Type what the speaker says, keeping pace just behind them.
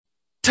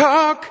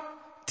Talk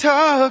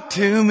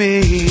to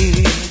me.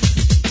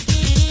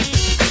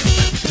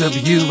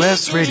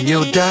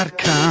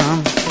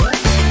 WSRadio.com.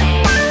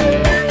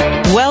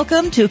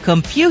 Welcome to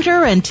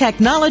Computer and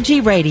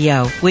Technology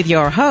Radio with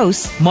your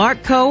hosts,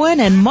 Mark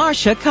Cohen and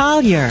Marcia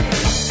Collier.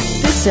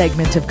 This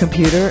segment of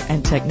Computer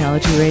and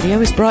Technology Radio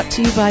is brought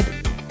to you by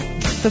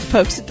the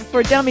folks at the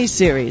For Dummies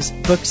series.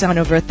 Books on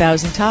over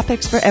 1,000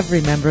 topics for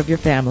every member of your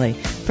family.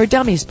 For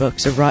Dummies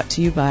books are brought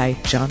to you by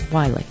John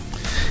Wiley.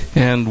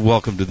 And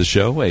welcome to the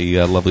show,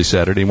 a lovely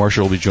Saturday.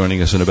 Marcia will be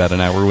joining us in about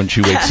an hour when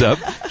she wakes up.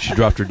 She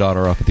dropped her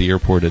daughter off at the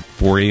airport at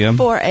 4 a.m.?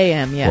 4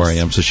 a.m., yes. 4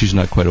 a.m., so she's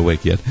not quite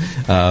awake yet.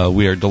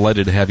 We are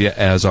delighted to have you,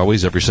 as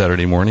always, every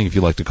Saturday morning. If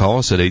you'd like to call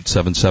us at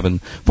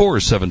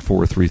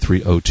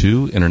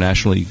 877-474-3302.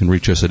 Internationally, you can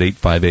reach us at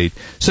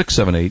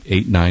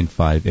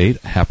 858-678-8958.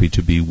 Happy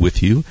to be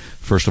with you.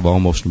 First of all,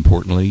 most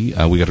importantly,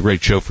 we got a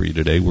great show for you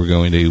today. We're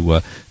going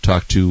to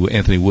talk to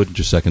Anthony Wood in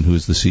just a second, who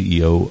is the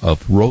CEO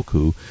of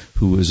Roku,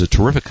 who is a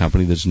terrific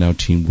company that's now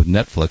teamed with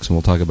Netflix, and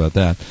we'll talk about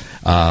that.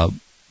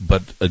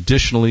 But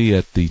additionally,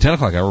 at the 10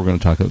 o'clock hour, we're going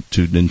to talk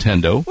to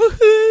Nintendo.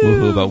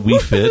 Woohoo! About Wii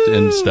Fit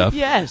and stuff.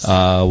 Yes.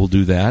 We'll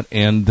do that.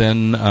 And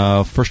then,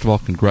 first of all,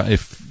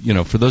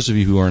 for those of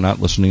you who are not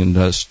listening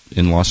to us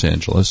in Los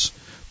Angeles,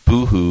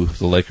 boo-hoo,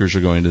 the Lakers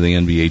are going to the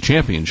NBA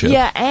championship.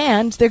 Yeah,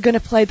 and they're going to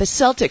play the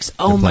Celtics.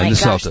 Oh, my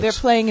gosh. Celtics. They're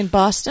playing in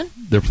Boston?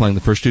 They're playing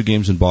the first two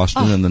games in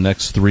Boston and the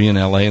next three in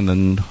L.A., and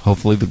then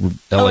hopefully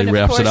L.A.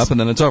 wraps it up, and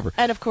then it's over.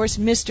 And, of course,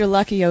 Mr.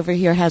 Lucky over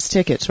here has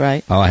tickets,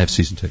 right? Oh, I have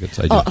season tickets.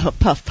 I do. Oh,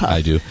 puff.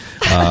 I do.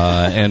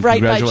 And right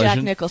by congratulations.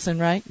 Jack Nicholson,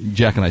 right?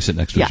 Jack and I sit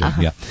next to each other,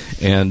 Uh-huh. yeah.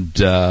 And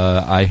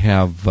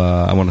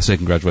I want to say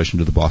congratulations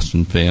to the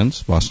Boston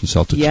fans, Boston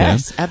Celtics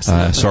fans. Yes,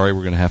 absolutely. Sorry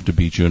we're going to have to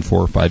beat you in 4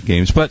 or 5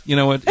 games, but you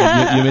know what?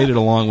 You made it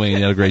a long way, and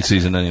you had a great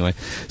season anyway.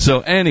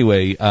 So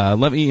anyway,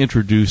 let me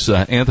introduce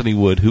Anthony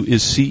Wood, who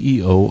is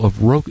CEO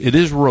of Roku. It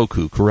is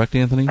Roku, correct,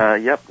 Anthony?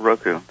 Yep,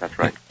 Roku. That's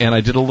right. And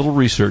I did a little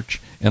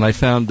research, and I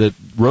found that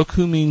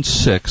Roku means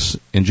 6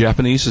 in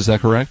Japanese. Is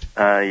that correct?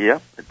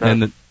 Yep, it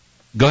does.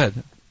 Go ahead.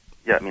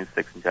 Yeah, it means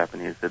 6 in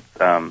Japanese. It's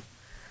it's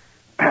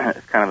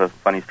kind of a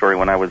funny story.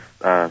 When I was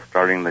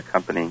starting the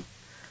company,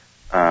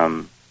 I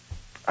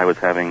was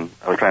trying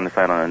to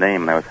decide on a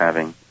name, and I was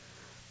having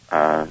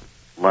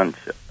lunch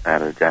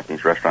at a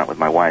Japanese restaurant with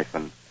my wife,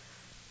 and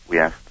we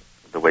asked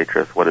the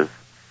waitress, what does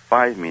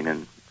 5 mean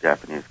in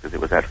Japanese, because it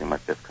was actually my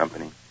 5th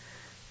company.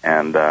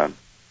 And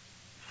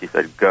she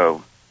said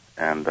go,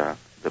 and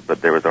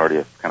but there was already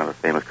a kind of a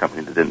famous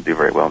company that didn't do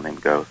very well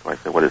named Go, so I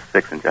said, what is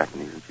 6 in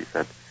Japanese? And she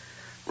said,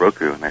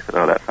 Roku, and I said,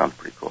 oh, that sounds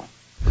pretty cool.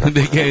 So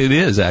it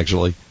is,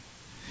 actually.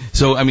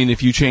 So, I mean,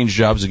 if you change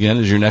jobs again,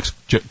 is your next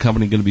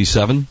company going to be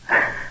 7?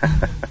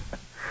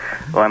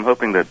 Well, I'm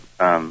hoping that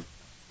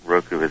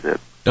Roku is it.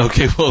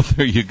 Okay, well,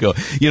 there you go.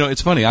 You know,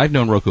 it's funny. I've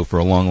known Roku for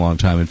a long, long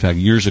time. In fact,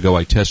 years ago,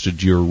 I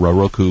tested your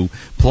Roku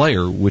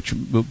player, which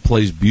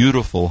plays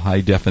beautiful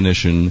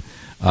high-definition,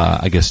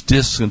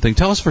 discs and things.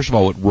 Tell us, first of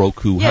all, what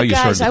Roku, how you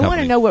started the company. I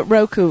want to know what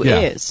Roku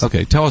is.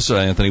 Okay, tell us,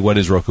 Anthony, what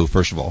is Roku,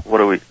 first of all? What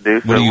do we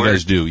do? What do you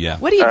guys do, yeah?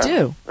 What do you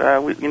do?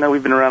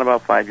 We've been around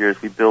about 5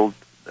 years. We build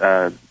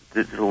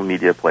digital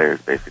media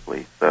players,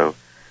 basically. So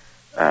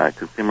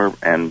consumer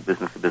and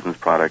business-to-business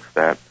products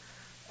that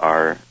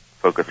are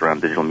focused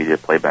around digital media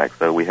playback.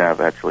 So we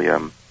have actually a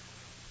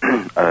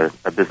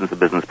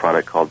business-to-business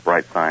product called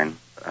BrightSign,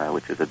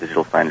 which is a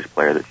digital signage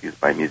player that's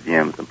used by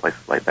museums and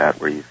places like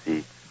that, where you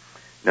see,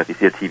 if you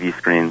see a TV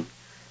screen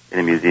in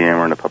a museum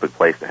or in a public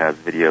place that has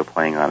video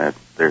playing on it,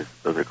 those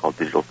are called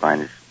digital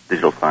signs,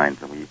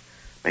 and we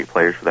make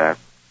players for that.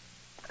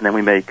 And then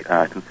we make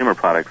consumer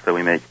products. So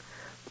we make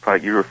the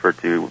product you referred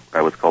to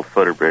was called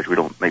PhotoBridge. We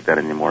don't make that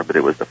anymore, but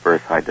it was the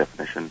first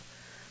high-definition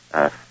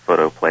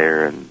photo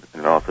player, and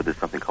it also did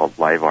something called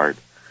Live Art.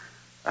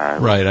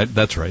 Right,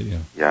 that's right, yeah.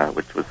 Yeah,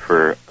 which was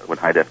for when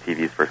high-def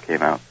TVs first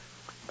came out.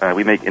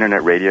 We make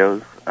internet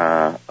radios,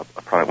 a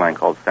product line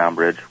called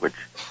SoundBridge, which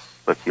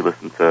lets you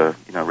listen to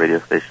radio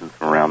stations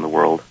from around the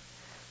world.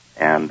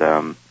 And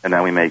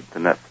now we make the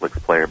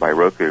Netflix player by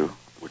Roku,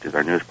 which is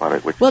our newest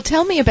product. Well,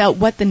 tell me about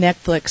what the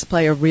Netflix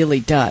player really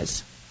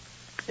does.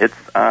 It's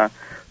so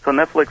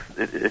Netflix.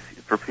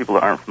 For people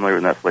that aren't familiar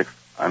with Netflix,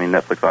 I mean,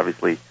 Netflix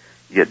obviously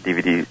you get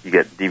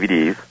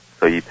DVDs.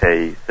 So you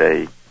pay,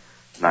 say,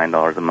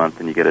 $9 a month,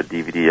 and you get a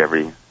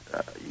DVD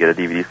you get a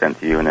DVD sent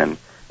to you, and then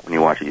when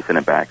you watch it, you send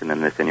it back, and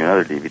then they send you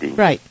another DVD.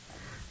 Right.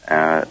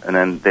 And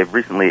then they've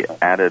recently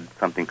added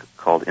something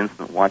called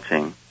instant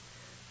watching.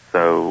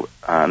 So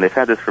and they've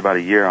had this for about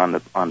a year on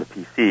the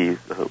PCs.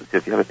 So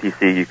if you have a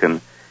PC, you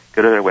can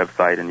go to their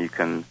website and you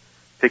can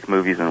pick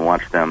movies and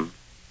watch them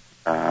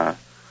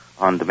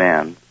on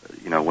demand,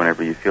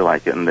 whenever you feel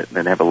like it. And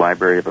they have a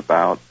library of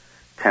about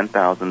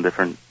 10,000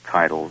 different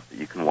titles that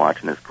you can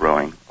watch, and it's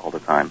growing all the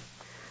time.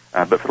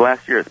 But for the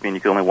last year, it's been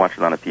you can only watch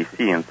it on a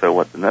PC. And so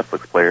what the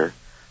Netflix player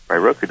by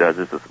Roku does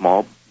is a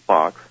small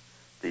box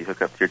that you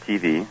hook up to your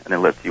TV, and it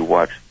lets you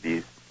watch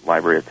these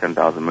library of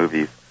 10,000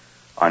 movies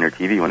on your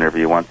TV whenever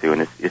you want to.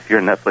 And if you're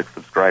a Netflix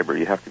subscriber,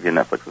 you have to be a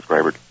Netflix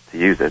subscriber to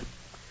use it.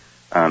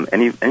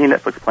 Any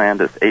Netflix plan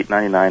that's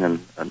 $8.99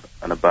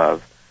 and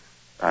above,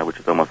 which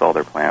is almost all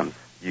their plans,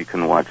 you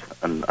can watch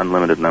an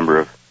unlimited number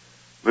of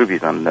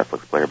movies on the Netflix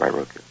player by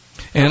Roku.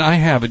 And I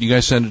have it. You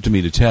guys sent it to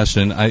me to test,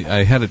 and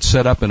I had it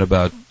set up in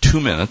about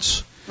 2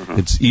 minutes. Mm-hmm.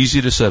 It's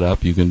easy to set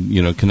up. You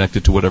can, connect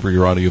it to whatever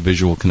your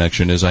audio-visual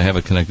connection is. I have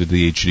it connected to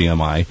the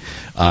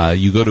HDMI.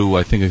 You go to,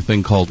 I think, a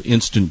thing called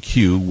Instant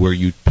Queue, where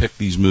you pick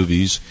these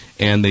movies,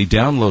 and they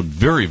download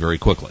very, very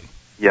quickly.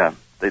 Yeah,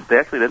 they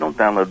don't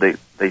download.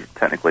 They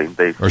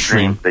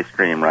stream. They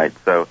stream, right?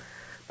 So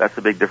that's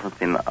the big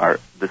difference in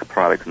this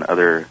product and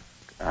other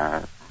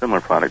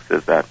similar products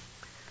is that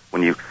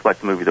when you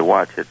select a movie to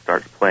watch, it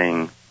starts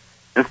playing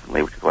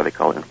instantly, which is why they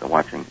call it instant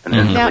watching.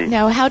 And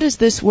now, how does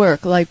this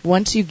work? Like,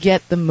 once you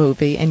get the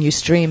movie and you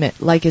stream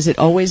it, like, is it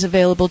always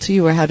available to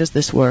you, or how does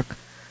this work?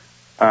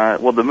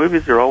 Well, the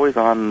movies are always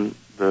on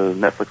the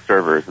Netflix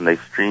servers, and they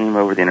stream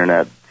over the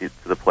internet to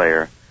the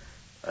player,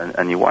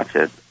 and you watch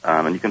it,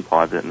 and you can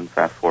pause it and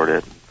fast forward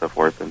it and so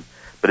forth.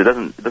 But it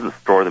doesn't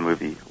store the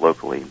movie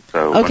locally.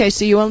 So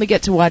so you only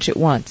get to watch it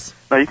once.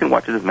 No, you can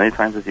watch it as many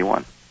times as you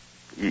want.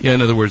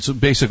 In other words,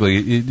 basically,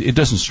 it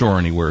doesn't store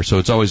anywhere, so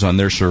it's always on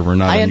their server,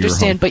 not on your home. I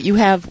understand, but you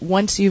have,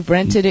 once you've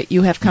rented it,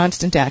 you have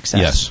constant access.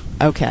 Yes.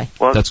 Okay.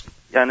 Well,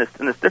 and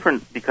it's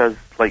different because,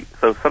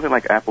 so something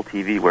like Apple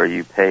TV, where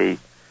you pay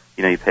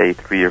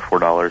 $3 or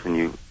 $4 and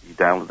you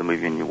download the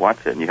movie and you watch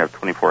it, and you have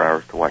 24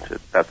 hours to watch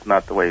it. That's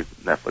not the way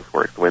Netflix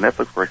works. The way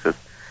Netflix works is,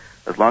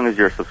 as long as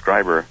you're a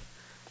subscriber,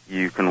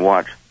 you can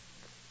watch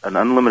an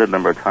unlimited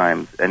number of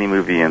times any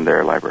movie in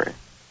their library.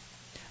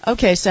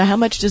 Okay, so how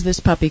much does this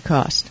puppy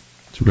cost?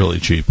 It's really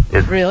cheap.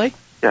 Really?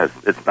 Yeah,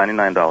 it's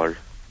 $99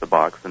 the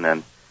box, and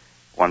then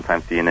one-time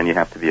fee, and then you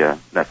have to be a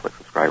Netflix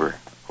subscriber,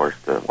 of course,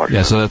 to watch it.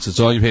 Yeah, so it's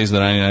all you pay is the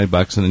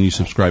 $99, and then you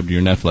subscribe to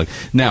your Netflix.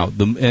 Now,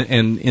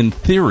 and in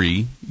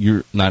theory,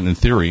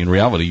 in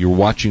reality, you're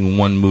watching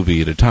one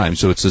movie at a time,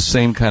 so it's the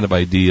same kind of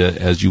idea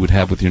as you would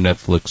have with your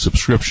Netflix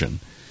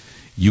subscription.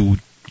 You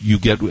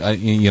get, and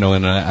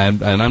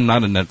I'm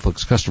not a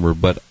Netflix customer,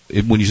 but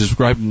when you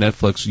subscribe to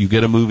Netflix, you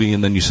get a movie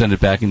and then you send it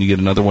back and you get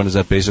another one. Is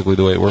that basically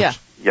the way it works?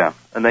 Yeah,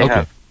 and they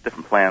have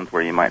different plans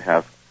where you might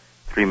have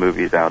 3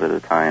 movies out at a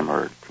time,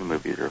 or 2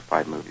 movies, or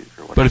 5 movies,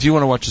 or whatever. But if you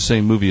want to watch the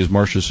same movie as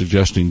Marcia's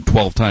suggesting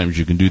 12 times,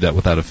 you can do that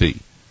without a fee.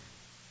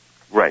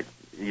 Right.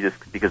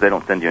 Because they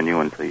don't send you a new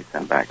one until you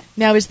send back.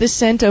 Now, is this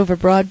sent over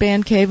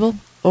broadband cable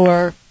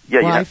or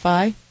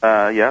Wi-Fi?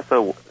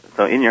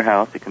 So in your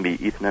house, it can be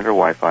Ethernet or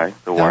Wi-Fi,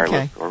 so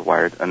wireless or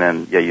wired, and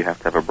then you have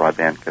to have a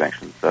broadband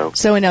connection.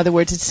 So in other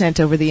words, it's sent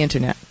over the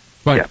internet.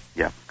 Right.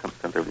 Yeah, it comes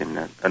sent over the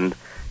internet, and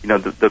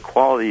the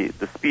quality,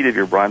 the speed of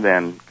your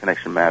broadband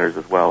connection matters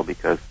as well,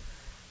 because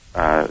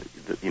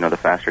the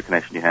faster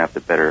connection you have,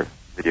 the better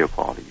video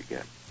quality you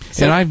get.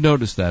 And I've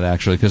noticed that,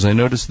 actually, because I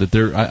noticed that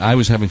I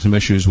was having some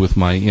issues with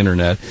my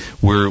internet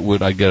where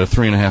I get a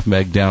 3.5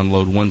 meg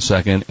download 1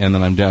 second, and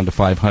then I'm down to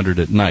 500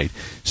 at night.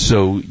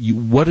 So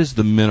what is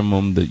the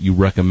minimum that you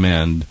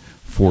recommend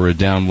for a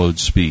download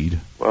speed?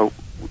 Well,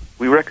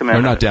 we recommend...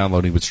 Or not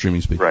downloading, but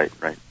streaming speed. Right.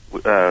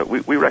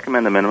 We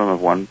recommend a minimum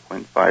of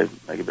 1.5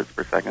 megabits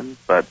per second,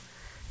 but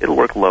it'll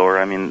work lower.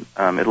 I mean,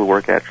 it'll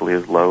work actually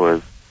as low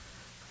as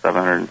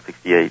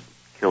 768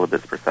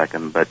 kilobits per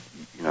second, but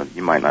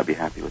you might not be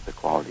happy with the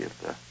quality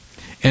of the...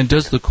 And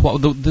does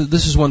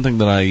this is one thing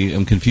that I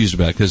am confused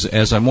about, because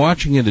as I'm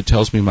watching it, it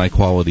tells me my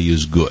quality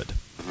is good.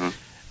 Mm-hmm.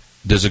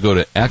 Does it go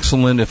to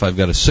excellent if I've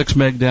got a 6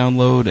 meg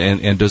download?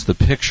 And does the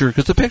picture,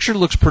 because the picture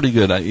looks pretty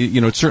good.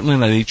 It's certainly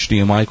not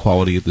HDMI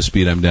quality at the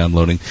speed I'm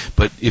downloading,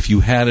 but if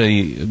you had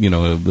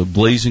a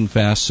blazing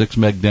fast 6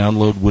 meg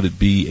download, would it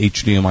be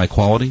HDMI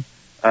quality?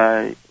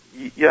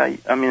 Yeah,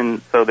 I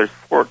mean, so there's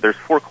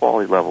 4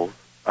 quality levels.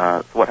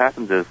 So what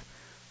happens is,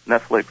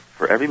 Netflix,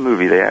 for every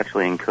movie, they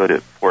actually encode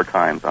it 4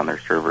 times on their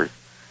servers.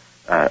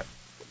 The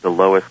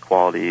lowest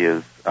quality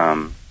is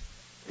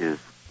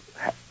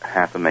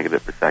half a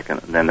megabit per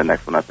second, and then the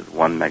next one up is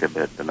 1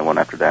 megabit, then the one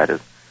after that is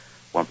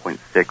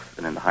 1.6,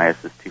 and then the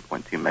highest is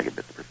 2.2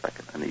 megabits per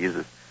second. And it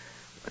uses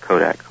a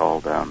codec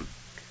called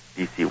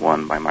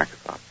DC1 by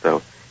Microsoft.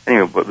 So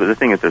anyway, but the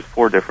thing is, there's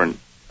 4 different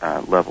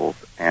levels,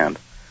 and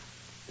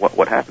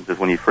what happens is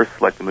when you first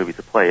select the movie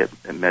to play,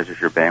 it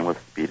measures your bandwidth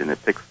speed, and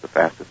it picks the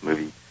fastest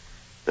movie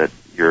that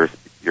your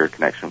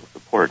connection will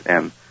support.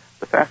 And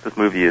the fastest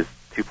movie is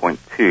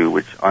 2.2,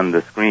 which on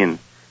the screen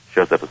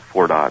shows up as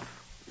 4 dots.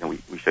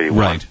 We show you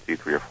 1, 2,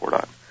 3, or 4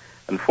 dots.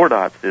 And 4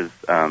 dots is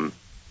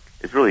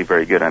really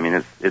very good. I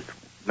mean, it's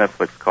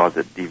Netflix calls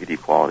it DVD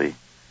quality,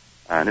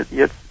 and it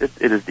is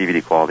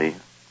DVD quality.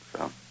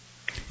 So.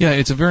 Yeah,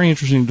 it's a very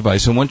interesting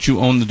device. And once you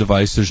own the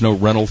device, there's no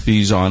rental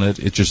fees on it.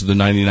 It's just the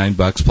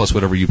 $99 plus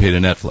whatever you pay to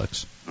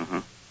Netflix. Mm-hmm.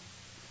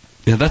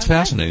 Yeah, that's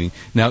fascinating.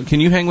 Now,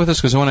 can you hang with us?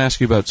 Because I want to ask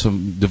you about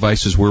some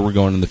devices, where we're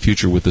going in the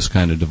future with this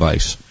kind of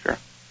device. Sure.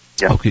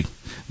 Yeah. Okay.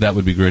 That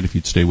would be great if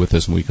you'd stay with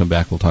us. When we come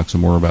back, we'll talk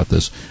some more about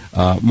this.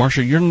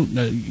 Marcia,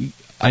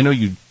 I know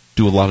you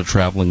do a lot of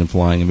traveling and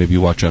flying, and maybe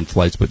you watch on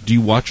flights, but do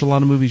you watch a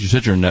lot of movies? You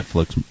said you're a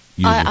Netflix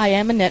user. I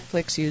am a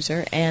Netflix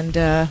user, and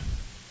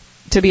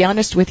to be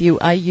honest with you,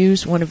 I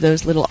use one of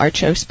those little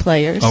Archos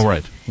players. Oh,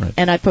 right.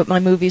 And I put my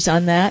movies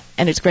on that,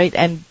 and it's great.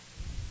 And,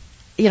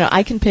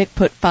 I can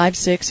put 5,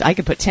 6, I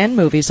could put 10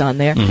 movies on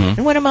there. Mm-hmm.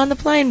 And when I'm on the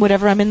plane,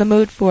 whatever I'm in the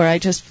mood for, I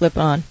just flip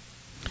on.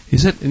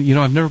 Is it,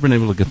 I've never been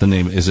able to get the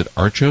name. Is it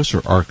Archos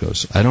or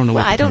Arcos? I don't know.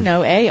 Well, I don't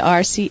know.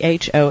 Archos.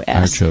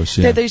 Archos,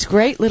 yeah. They're these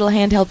great little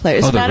handheld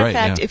players. As a matter of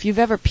fact, yeah. if you've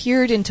ever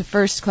peered into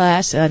first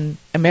class on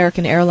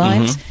American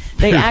Airlines,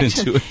 they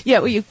actually,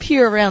 you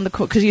peer around the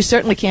because you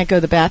certainly can't go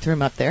to the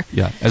bathroom up there.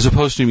 Yeah, as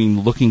opposed to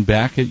looking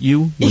back at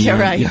you. Yeah,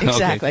 right. Yeah,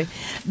 exactly. Okay.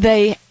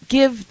 They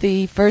give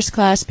the first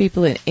class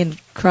people in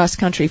cross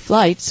country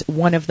flights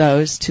one of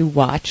those to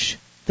watch.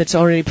 That's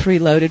already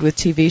preloaded with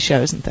TV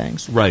shows and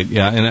things. Right,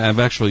 yeah, and I've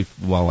actually,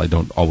 I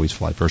don't always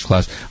fly first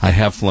class. I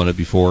have flown it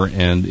before,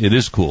 and it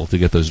is cool to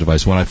get those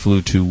devices. When I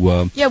flew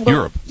to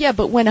Europe. Yeah,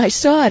 but when I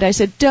saw it, I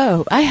said,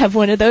 "Duh, I have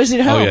one of those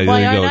at home. Oh, yeah,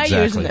 why aren't I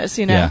using this?"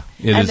 Yeah,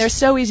 and they're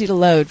so easy to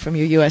load from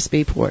your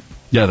USB port.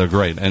 Yeah, they're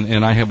great,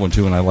 and I have one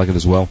too, and I like it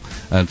as well.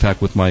 In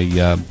fact, with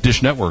my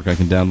Dish Network, I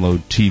can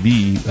download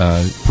TV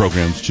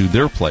programs to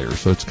their player,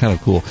 so it's kind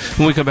of cool.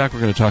 When we come back,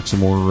 we're going to talk some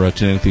more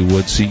to Anthony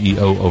Wood,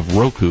 CEO of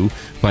Roku,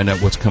 find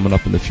out what's coming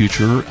up in the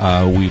future.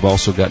 We've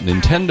also got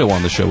Nintendo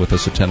on the show with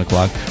us at 10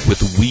 o'clock with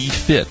Wii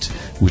Fit,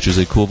 which is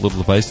a cool little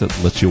device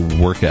that lets you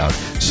work out.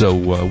 So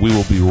we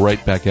will be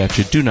right back at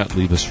you. Do not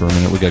leave us for a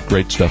minute. We've got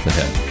great stuff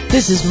ahead.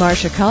 This is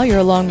Marcia Collier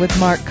along with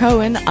Mark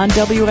Cohen on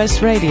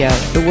WS Radio,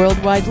 the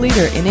worldwide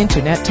leader in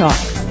Internet talk.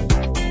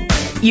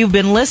 You've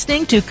been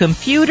listening to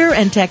Computer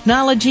and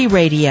Technology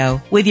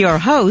Radio with your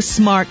hosts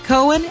Mark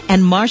Cohen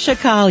and Marcia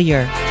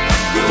Collier.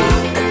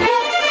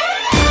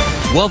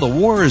 Well, the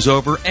war is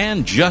over,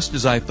 and just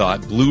as I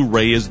thought,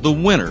 Blu-ray is the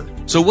winner.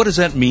 So what does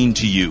that mean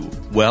to you?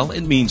 Well,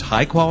 it means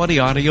high-quality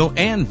audio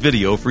and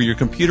video for your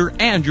computer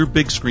and your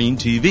big-screen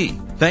TV.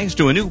 Thanks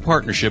to a new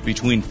partnership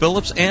between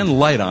Philips and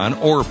Lite-On,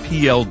 or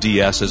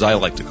PLDS as I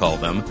like to call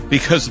them,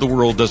 because the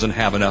world doesn't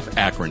have enough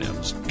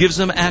acronyms, gives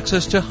them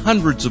access to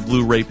hundreds of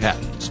Blu-ray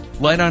patents.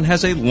 Lite-On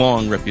has a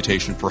long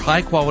reputation for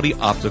high-quality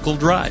optical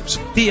drives.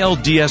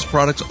 PLDS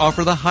products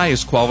offer the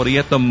highest quality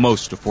at the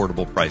most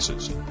affordable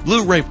prices.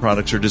 Blu-ray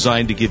products are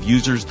designed to give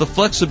users the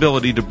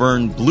flexibility to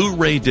burn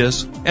Blu-ray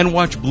discs and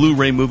watch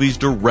Blu-ray movies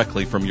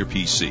directly from your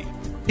PC.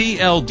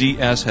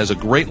 PLDS has a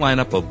great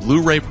lineup of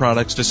Blu-ray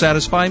products to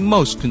satisfy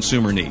most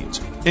consumer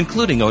needs,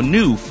 including a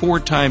new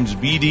 4x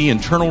BD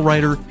internal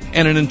writer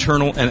and an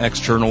internal and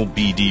external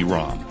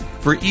BD-ROM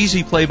for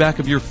easy playback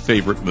of your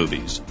favorite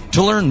movies.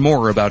 To learn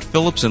more about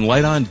Philips and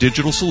Lite-On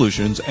digital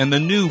solutions and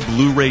the new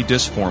Blu-ray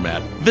disc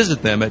format,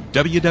 visit them at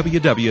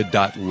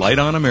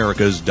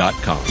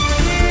www.liteonamericas.com.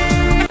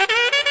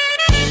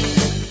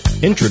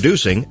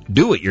 Introducing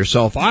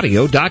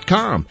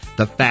DoItYourselfAudio.com,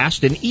 the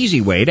fast and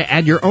easy way to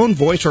add your own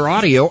voice or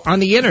audio on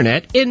the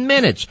Internet in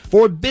minutes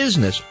for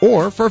business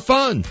or for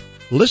fun.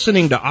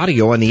 Listening to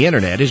audio on the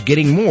Internet is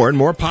getting more and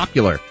more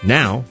popular.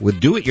 Now,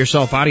 with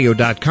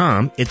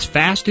DoItYourselfAudio.com, it's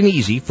fast and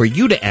easy for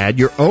you to add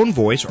your own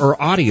voice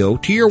or audio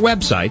to your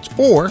websites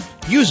or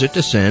use it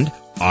to send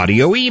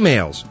audio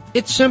emails.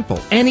 It's simple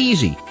and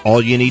easy.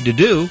 All you need to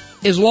do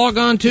is log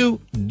on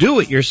to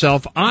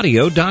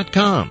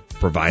DoItYourselfAudio.com.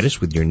 Provide us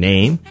with your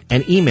name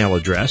and email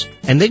address,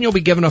 and then you'll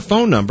be given a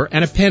phone number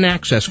and a PIN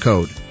access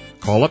code.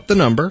 Call up the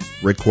number,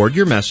 record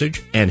your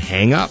message, and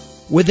hang up.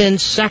 Within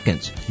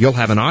seconds, you'll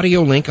have an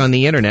audio link on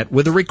the Internet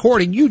with a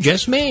recording you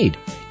just made.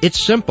 It's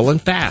simple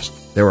and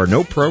fast. There are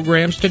no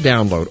programs to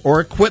download or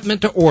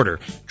equipment to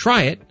order.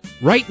 Try it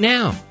right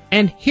now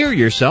and hear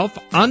yourself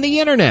on the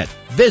Internet.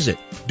 Visit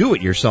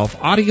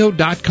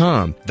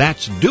DoItYourselfAudio.com.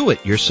 That's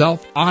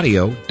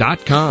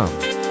DoItYourselfAudio.com.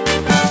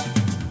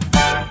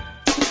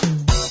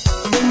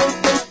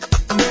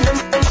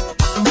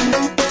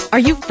 Are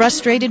you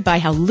frustrated by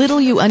how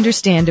little you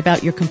understand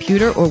about your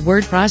computer or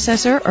word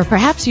processor? Or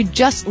perhaps you'd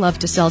just love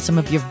to sell some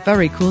of your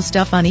very cool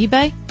stuff on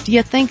eBay? Do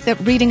you think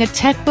that reading a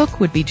tech book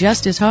would be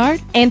just as hard?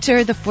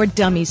 Enter the For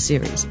Dummies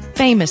series,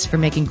 famous for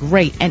making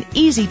great and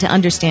easy to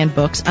understand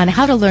books on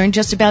how to learn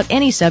just about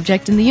any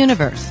subject in the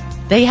universe.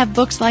 They have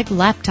books like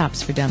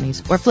Laptops for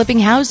Dummies, or Flipping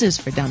Houses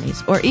for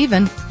Dummies, or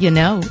even,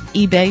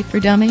 eBay for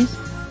Dummies.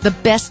 The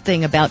best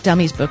thing about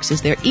Dummies books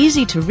is they're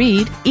easy to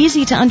read,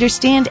 easy to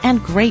understand, and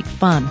great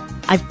fun.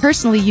 I've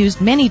personally used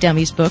many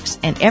Dummies books,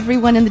 and every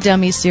one in the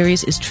Dummies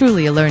series is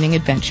truly a learning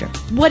adventure.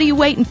 What are you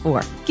waiting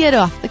for? Get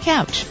off the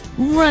couch.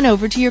 Run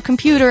over to your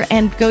computer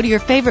and go to your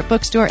favorite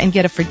bookstore and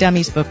get a For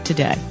Dummies book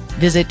today.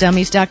 Visit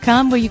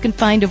dummies.com, where you can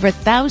find over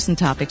 1,000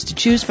 topics to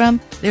choose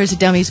from. There's a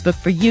Dummies book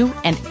for you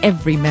and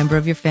every member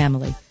of your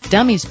family.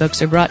 Dummies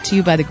books are brought to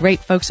you by the great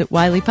folks at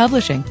Wiley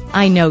Publishing.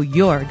 I know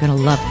you're going to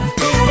love them.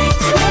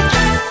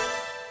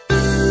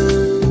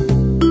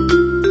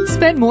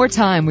 Spend more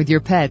time with your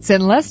pets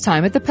and less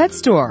time at the pet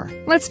store.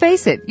 Let's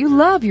face it, you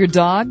love your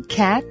dog,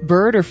 cat,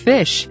 bird, or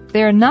fish.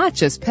 They are not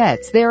just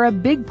pets, they are a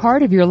big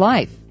part of your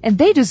life, and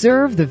they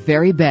deserve the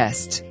very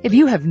best. If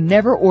you have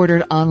never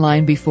ordered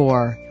online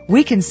before,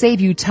 We can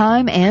save you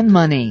time and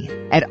money.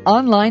 At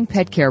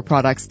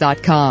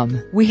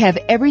OnlinePetCareProducts.com, we have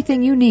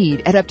everything you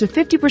need at up to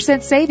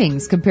 50%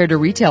 savings compared to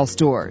retail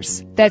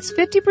stores. That's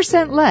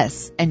 50%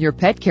 less, and your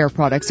pet care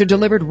products are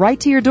delivered right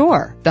to your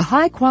door. The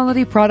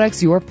high-quality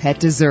products your pet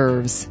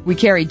deserves. We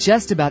carry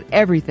just about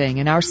everything,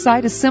 and our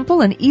site is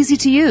simple and easy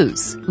to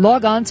use.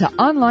 Log on to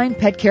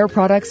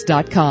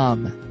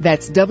OnlinePetCareProducts.com.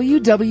 That's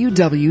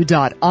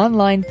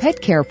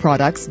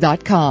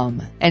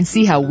www.OnlinePetCareProducts.com, and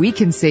see how we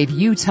can save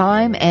you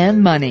time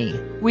and money.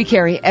 We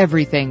carry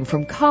everything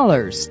from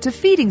collars to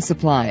feeding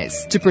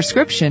supplies to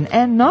prescription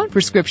and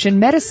non-prescription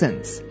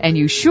medicines, and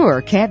you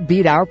sure can't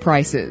beat our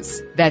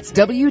prices. That's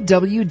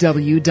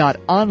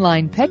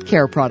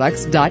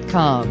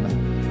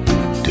www.OnlinePetCareProducts.com.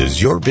 Does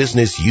your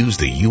business use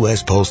the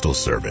U.S. Postal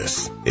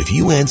Service? If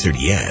you answered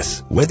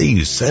yes, whether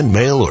you send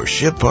mail or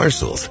ship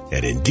parcels,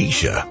 at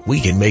Indicia, we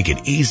can make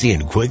it easy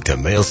and quick to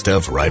mail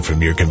stuff right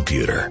from your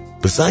computer.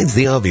 Besides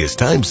the obvious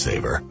time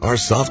saver, our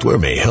software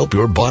may help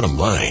your bottom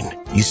line.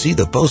 You see,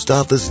 the post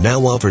office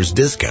now offers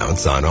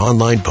discounts on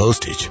online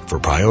postage for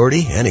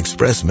priority and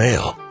express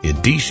mail.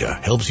 Indicia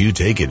helps you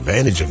take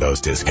advantage of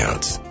those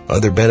discounts.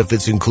 Other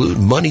benefits include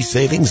money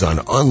savings on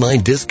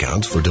online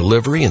discounts for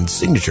delivery and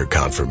signature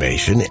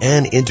confirmation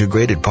and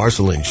integrated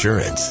parcel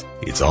insurance.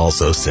 It's all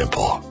so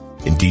simple.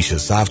 Indicia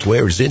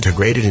software is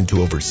integrated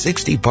into over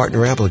 60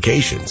 partner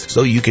applications,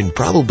 so you can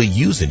probably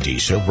use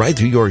Indicia right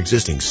through your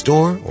existing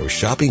store or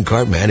shopping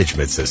cart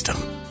management system.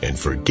 And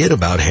forget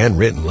about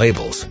handwritten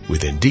labels.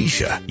 With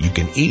Indicia, you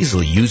can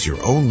easily use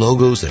your own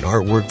logos and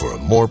artwork for a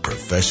more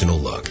professional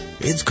look.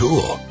 It's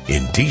cool.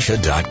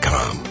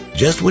 Indicia.com.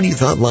 Just when you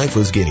thought life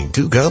was getting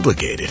too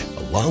complicated,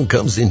 along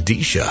comes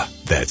Indicia.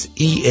 That's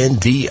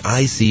ENDICIA.com.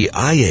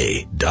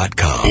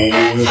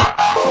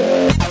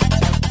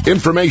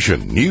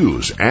 Information,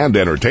 news, and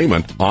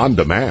entertainment on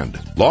demand.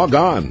 Log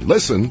on,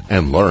 listen,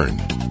 and learn.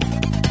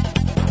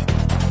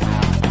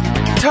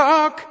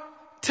 Talk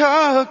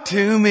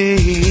to me.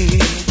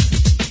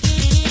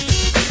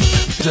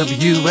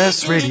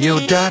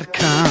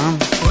 WSRadio.com.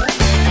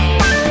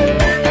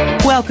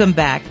 Welcome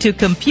back to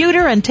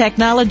Computer and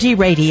Technology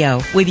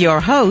Radio with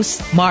your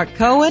hosts, Mark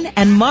Cohen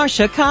and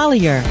Marcia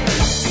Collier.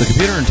 The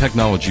Computer and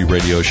Technology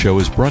Radio Show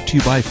is brought to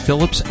you by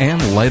Philips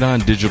and Light-On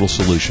Digital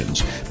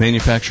Solutions,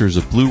 manufacturers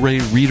of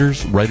Blu-ray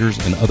readers,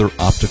 writers, and other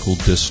optical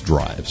disc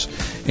drives.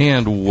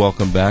 And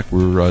welcome back.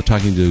 We're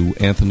talking to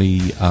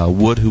Anthony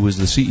Wood, who is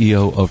the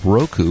CEO of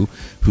Roku,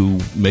 who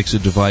makes a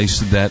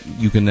device that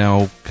you can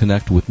now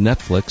connect with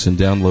Netflix and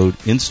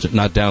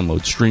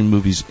stream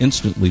movies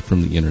instantly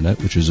from the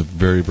Internet, which is a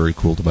very, very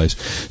cool device.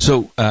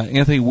 So,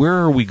 Anthony, where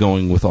are we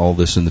going with all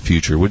this in the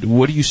future?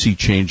 What do you see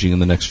changing in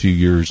the next few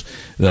years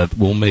that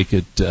will make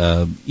it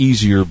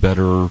easier,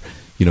 better?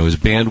 Is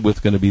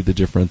bandwidth going to be the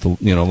different?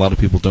 A lot of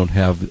people don't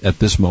have at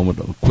this moment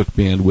a quick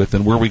bandwidth,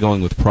 and where are we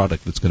going with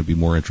product that's going to be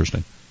more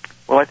interesting?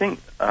 Well, I think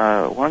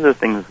one of the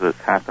things that's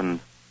happened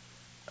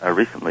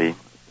recently,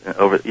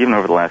 even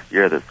over the last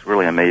year, that's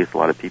really amazed a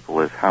lot of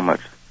people is how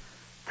much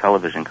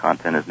television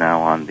content is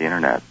now on the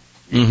Internet.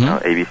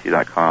 Mm-hmm.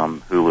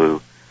 ABC.com, Hulu.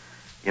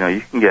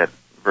 You can get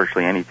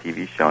virtually any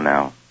TV show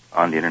now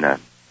on the Internet.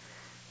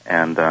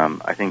 And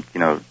I think,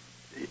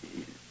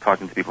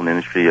 talking to people in the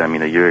industry, a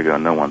year ago,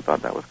 no one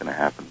thought that was going to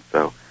happen.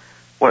 So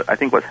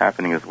what's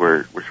happening is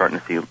we're starting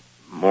to see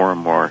more and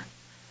more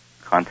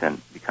content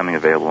becoming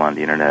available on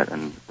the Internet,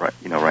 and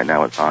right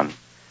now it's on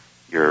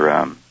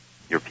your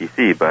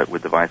PC, but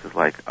with devices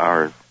like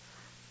ours,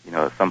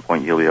 at some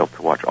point you'll be able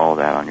to watch all of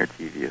that on your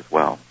TV as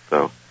well.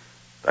 So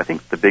I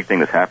think the big thing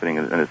that's happening,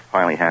 and it's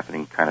finally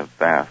happening kind of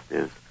fast,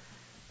 is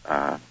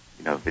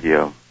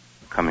video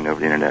coming over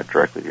the Internet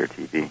directly to your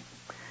TV.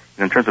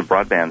 In terms of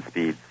broadband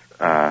speeds,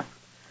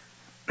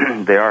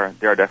 they are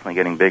definitely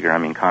getting bigger.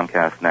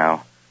 Comcast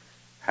now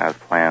has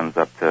plans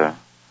up to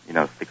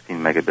 16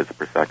 megabits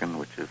per second,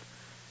 which is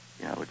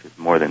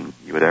more than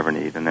you would ever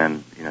need. And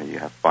then you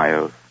have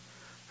FiOS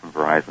from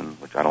Verizon,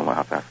 which I don't know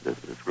how fast it is,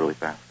 but it's really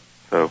fast.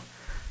 So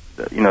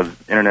the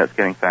Internet's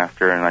getting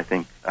faster, and I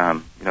think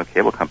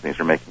cable companies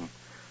are making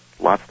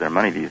lots of their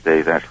money these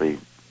days actually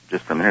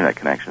just from Internet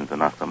connections, and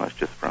not so much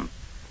just from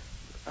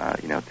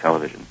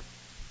television.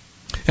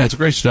 Yeah, it's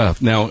great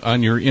stuff. Now,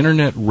 on your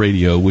Internet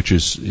radio, which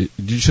is, did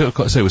you say it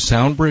was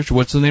SoundBridge?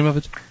 What's the name of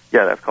it?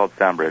 Yeah, that's called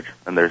SoundBridge.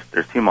 And there's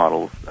two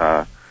models.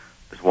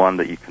 There's one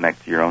that you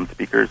connect to your own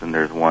speakers, and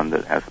there's one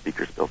that has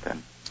speakers built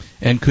in.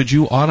 And could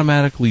you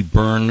automatically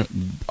burn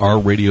our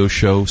radio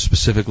show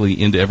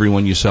specifically into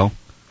everyone you sell?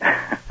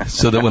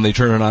 So that when they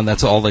turn it on,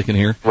 that's all they can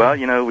hear? Well,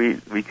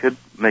 we could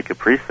make a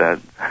preset.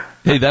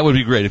 Hey, that would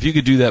be great. If you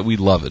could do that, we'd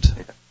love it.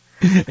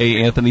 Yeah.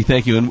 Hey, Anthony,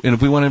 thank you. And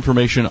if we want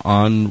information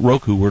on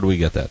Roku, where do we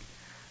get that?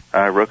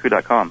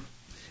 Roku.com.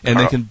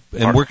 And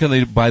where can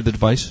they buy the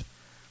device?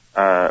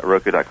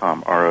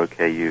 Roku.com,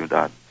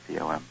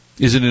 ROKU.com.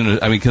 Is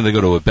it can they go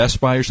to a Best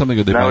Buy or something?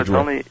 Or they no, buy it's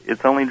direct?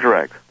 It's only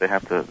direct. They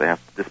have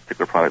this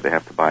particular product. They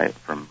have to buy it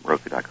from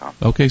Roku.com.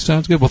 Okay,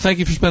 sounds good. Well, thank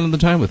you for spending the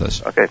time with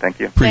us. Okay, thank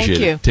you.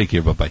 Appreciate it. Take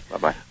care. Bye bye. Bye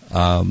bye.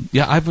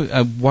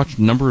 I've watched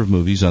a number of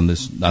movies on the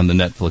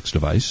Netflix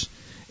device,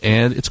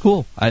 and it's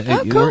cool.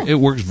 Cool. It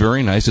works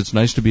very nice. It's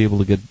nice to be able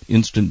to get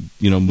instant,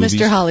 movies.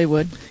 Mr.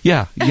 Hollywood.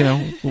 Yeah,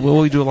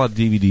 we do a lot of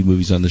DVD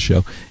movies on the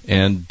show.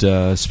 And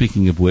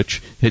speaking of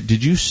which,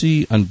 did you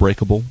see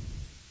Unbreakable?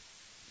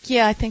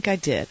 Yeah, I think I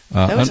did.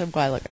 That was a while ago.